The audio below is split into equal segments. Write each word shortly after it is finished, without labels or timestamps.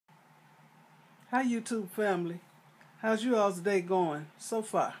Hi YouTube family. How's you all's day going so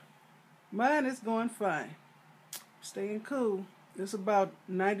far? Mine is going fine. Staying cool. It's about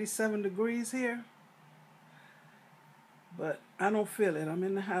 97 degrees here, but I don't feel it. I'm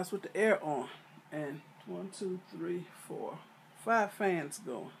in the house with the air on, and 1, 2, 3, 4, 5 fans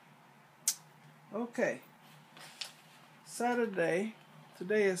going. Okay. Saturday.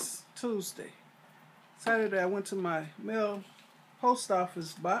 Today is Tuesday. Saturday I went to my mail post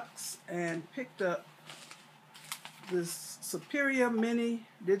office box and picked up this Superior Mini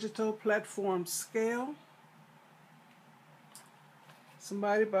Digital Platform Scale.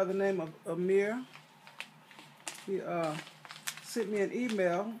 Somebody by the name of Amir, he sent me an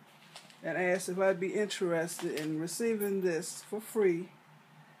email and asked if I'd be interested in receiving this for free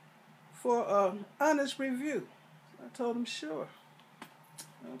for an honest review. I told him sure.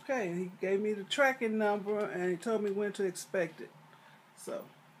 Okay, he gave me the tracking number and he told me when to expect it. So,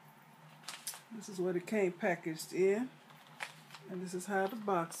 this is what it came packaged in, and this is how the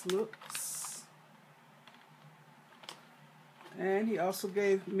box looks. And he also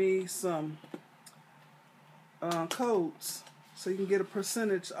gave me some codes so you can get a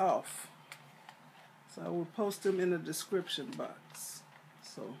percentage off. So I will post them in the description box.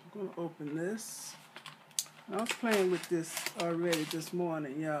 So I'm going to open this. I was playing with this already this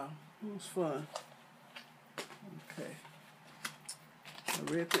morning, y'all. It was fun. Okay.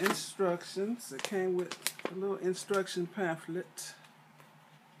 I read the instructions. It came with a little instruction pamphlet.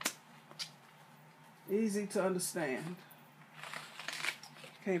 Easy to understand.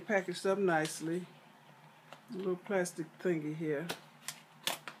 Came packaged up nicely. A little plastic thingy here.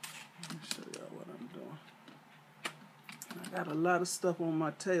 Let me show y'all what I'm doing. I got a lot of stuff on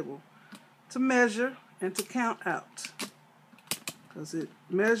my table to measure and to count out, because it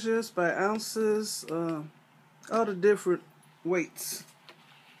measures by ounces, all the different weights.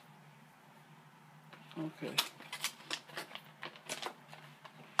 Okay.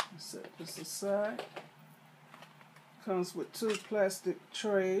 Set this aside. Comes with 2 plastic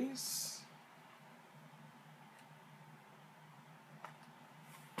trays.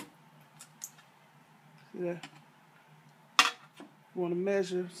 See that? If you want to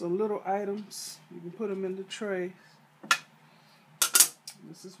measure some little items, you can put them in the trays.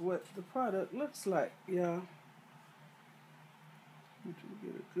 This is what the product looks like, y'all. Get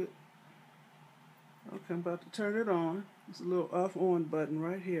a good. Okay, I'm about to turn it on. There's a little off-on button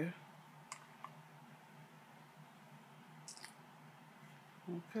right here.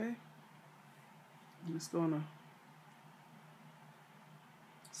 Okay. I'm just gonna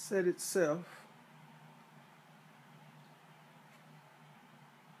set itself.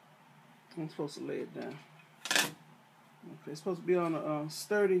 I'm supposed to lay it down. Okay, it's supposed to be on a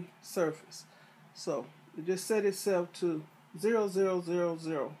sturdy surface. So it just set itself to 0, 0, 0,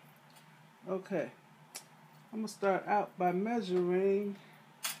 0. Okay. I'm going to start out by measuring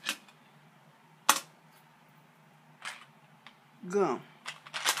gum.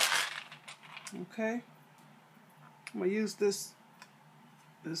 Okay? I'm going to use this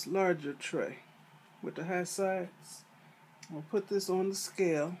larger tray with the high sides. I'm going to put this on the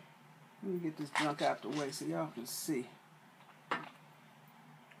scale. Let me get this junk out the way so y'all can see.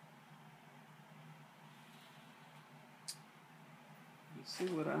 Let's see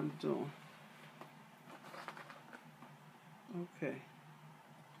what I'm doing. Okay.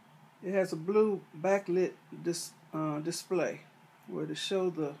 It has a blue backlit display where to show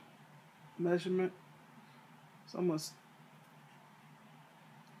the measurement. So I'm going to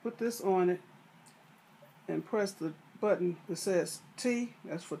put this on it and press the button that says T.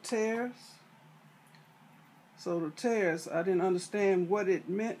 That's for tears. So the tears, I didn't understand what it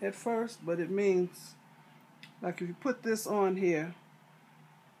meant at first, but it means, like if you put this on here,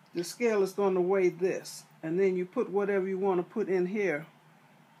 the scale is going to weigh this, and then you put whatever you want to put in here,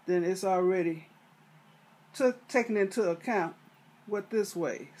 then it's already taken into account what this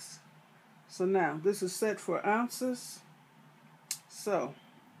weighs. So now this is set for ounces. So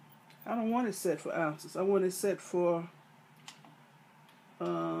I don't want it set for ounces. I want it set for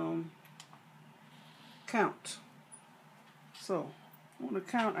count. So I'm gonna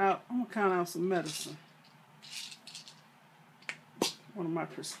count out some medicine. One of my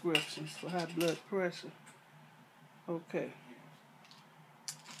prescriptions for high blood pressure. Okay.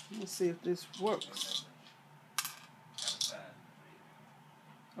 Let's see if this works.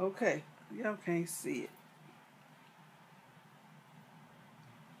 Okay, y'all can't see it.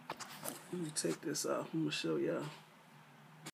 Let me take this off. I'm gonna show y'all.